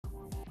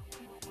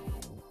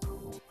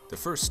The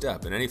first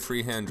step in any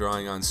freehand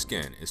drawing on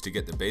skin is to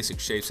get the basic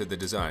shapes of the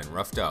design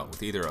roughed out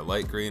with either a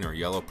light green or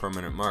yellow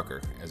permanent marker,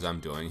 as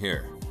I'm doing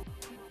here.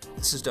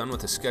 This is done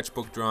with a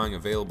sketchbook drawing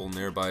available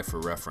nearby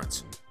for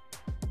reference.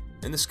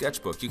 In the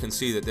sketchbook, you can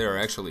see that there are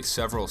actually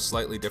several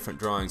slightly different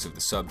drawings of the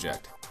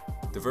subject.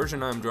 The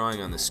version I'm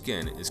drawing on the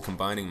skin is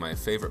combining my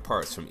favorite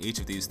parts from each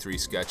of these three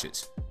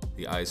sketches: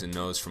 the eyes and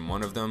nose from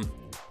one of them,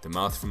 the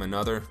mouth from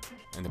another,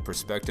 and the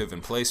perspective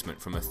and placement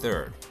from a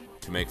third,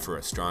 to make for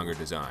a stronger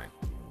design.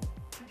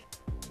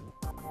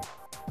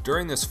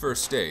 During this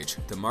first stage,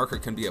 the marker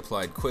can be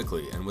applied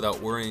quickly and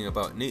without worrying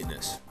about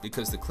neatness,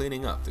 because the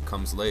cleaning up that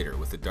comes later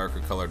with the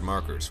darker colored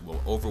markers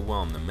will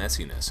overwhelm the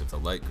messiness of the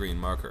light green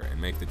marker and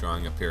make the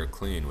drawing appear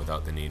clean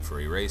without the need for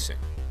erasing.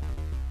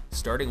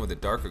 Starting with a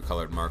darker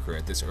colored marker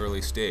at this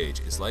early stage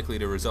is likely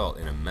to result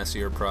in a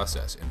messier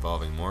process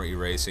involving more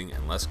erasing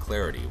and less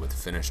clarity with the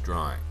finished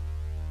drawing.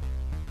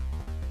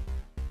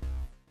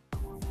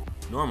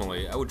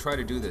 Normally, I would try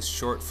to do this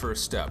short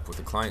first step with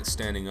the client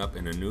standing up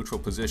in a neutral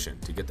position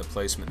to get the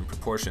placement and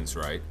proportions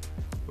right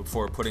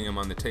before putting him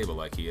on the table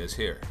like he is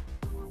here.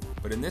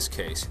 But in this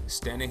case,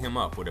 standing him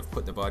up would have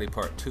put the body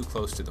part too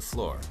close to the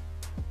floor.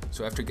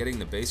 So after getting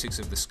the basics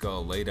of the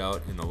skull laid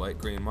out in the light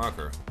green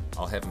marker,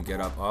 I'll have him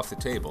get up off the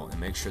table and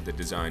make sure the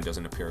design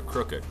doesn't appear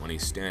crooked when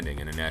he's standing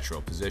in a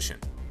natural position.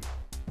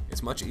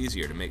 It's much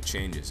easier to make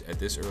changes at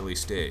this early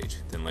stage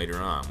than later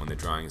on when the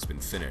drawing has been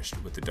finished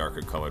with the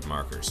darker colored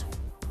markers.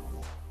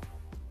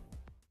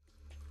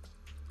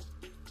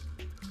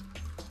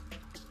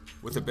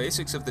 With the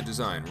basics of the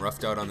design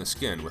roughed out on the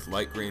skin with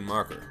light green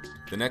marker,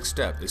 the next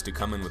step is to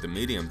come in with a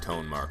medium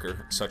tone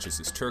marker, such as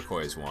this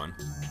turquoise one,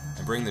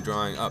 and bring the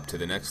drawing up to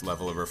the next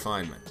level of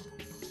refinement,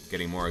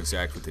 getting more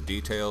exact with the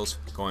details,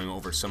 going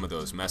over some of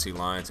those messy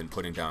lines and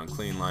putting down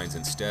clean lines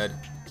instead,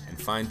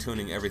 and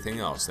fine-tuning everything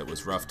else that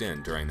was roughed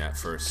in during that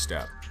first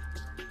step.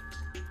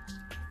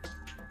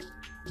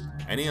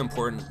 Any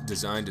important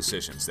design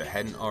decisions that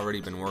hadn't already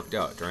been worked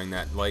out during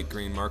that light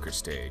green marker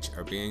stage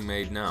are being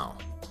made now,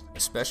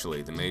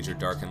 especially the major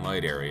dark and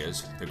light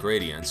areas, the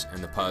gradients,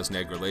 and the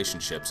pos-neg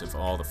relationships of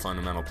all the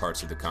fundamental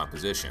parts of the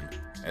composition,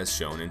 as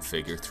shown in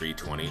Figure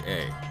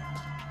 320A.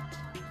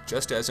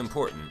 Just as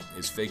important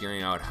is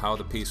figuring out how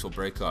the piece will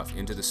break off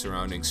into the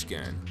surrounding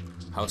skin,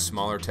 how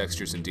smaller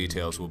textures and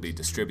details will be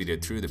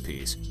distributed through the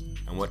piece,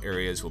 and what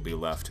areas will be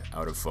left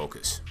out of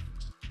focus.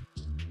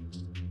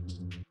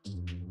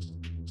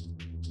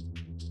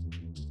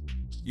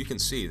 You can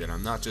see that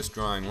I'm not just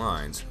drawing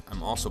lines,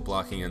 I'm also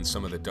blocking in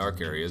some of the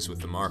dark areas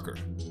with the marker.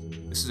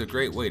 This is a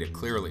great way to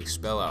clearly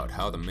spell out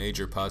how the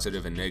major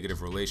positive and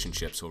negative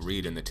relationships will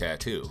read in the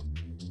tattoo,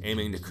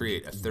 aiming to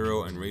create a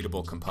thorough and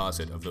readable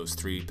composite of those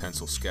three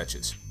pencil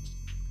sketches.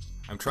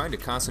 I'm trying to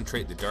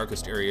concentrate the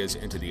darkest areas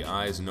into the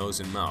eyes, nose,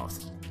 and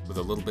mouth, with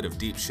a little bit of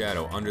deep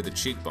shadow under the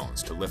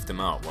cheekbones to lift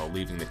them out while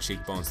leaving the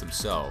cheekbones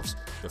themselves,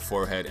 the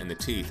forehead, and the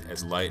teeth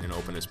as light and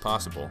open as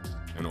possible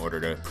in order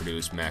to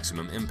produce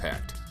maximum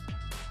impact.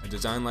 A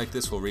design like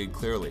this will read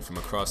clearly from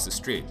across the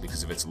street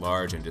because of its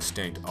large and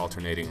distinct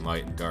alternating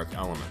light and dark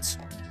elements.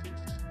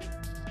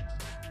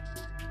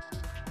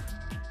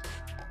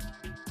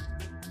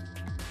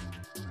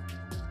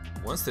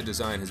 Once the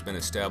design has been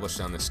established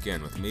on the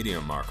skin with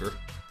medium marker,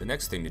 the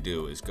next thing to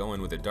do is go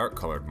in with a dark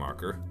colored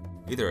marker,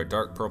 either a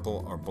dark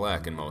purple or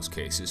black in most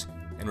cases,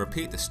 and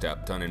repeat the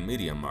step done in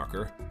medium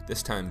marker,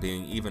 this time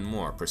being even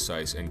more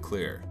precise and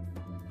clear.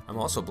 I'm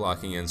also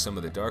blocking in some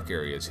of the dark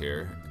areas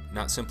here,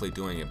 not simply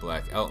doing a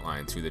black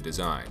outline through the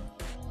design.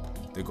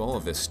 The goal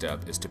of this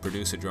step is to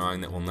produce a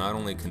drawing that will not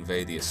only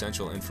convey the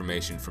essential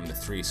information from the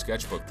three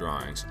sketchbook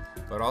drawings,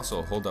 but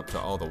also hold up to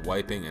all the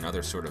wiping and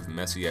other sort of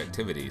messy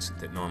activities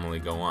that normally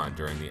go on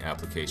during the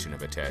application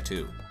of a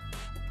tattoo.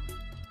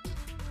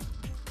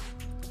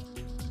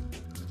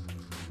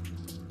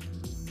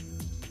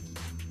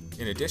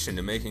 In addition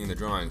to making the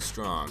drawing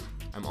strong,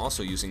 I'm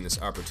also using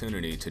this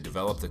opportunity to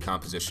develop the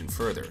composition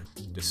further,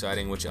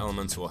 deciding which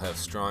elements will have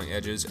strong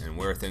edges and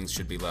where things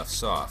should be left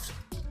soft,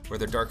 where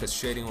the darkest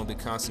shading will be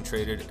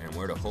concentrated and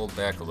where to hold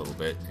back a little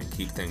bit and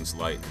keep things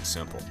light and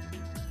simple.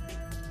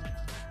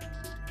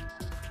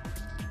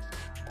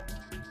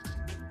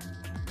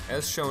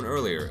 As shown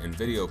earlier in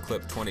video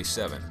clip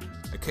 27,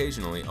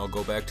 occasionally I'll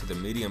go back to the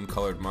medium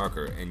colored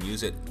marker and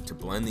use it to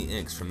blend the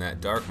inks from that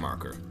dark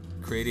marker,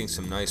 creating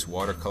some nice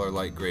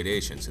watercolor-like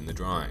gradations in the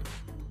drawing.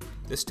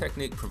 This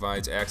technique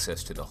provides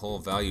access to the whole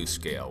value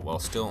scale while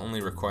still only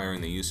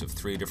requiring the use of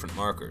 3 different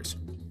markers,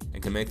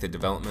 and can make the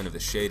development of the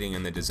shading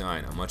and the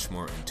design a much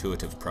more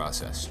intuitive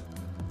process.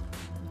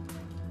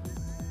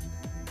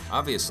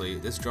 Obviously,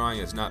 this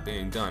drawing is not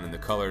being done in the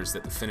colors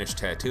that the finished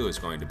tattoo is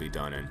going to be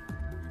done in,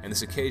 and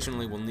this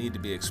occasionally will need to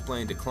be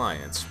explained to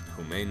clients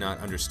who may not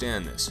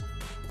understand this,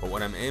 but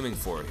what I'm aiming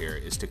for here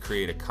is to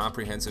create a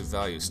comprehensive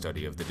value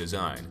study of the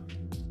design.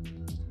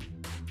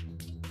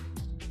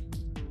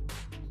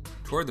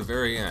 Toward the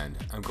very end,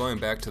 I'm going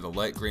back to the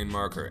light green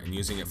marker and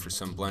using it for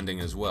some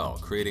blending as well,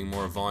 creating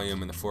more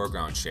volume in the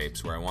foreground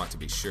shapes where I want to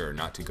be sure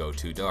not to go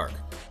too dark.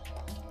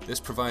 This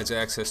provides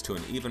access to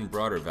an even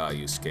broader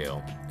value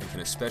scale and can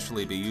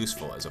especially be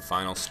useful as a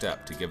final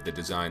step to give the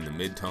design the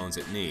midtones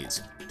it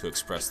needs to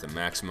express the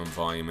maximum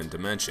volume and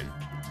dimension,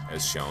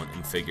 as shown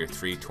in Figure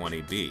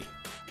 320B.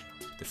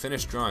 The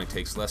finished drawing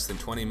takes less than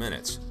 20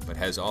 minutes, but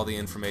has all the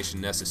information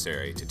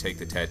necessary to take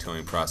the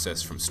tattooing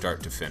process from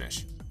start to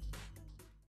finish.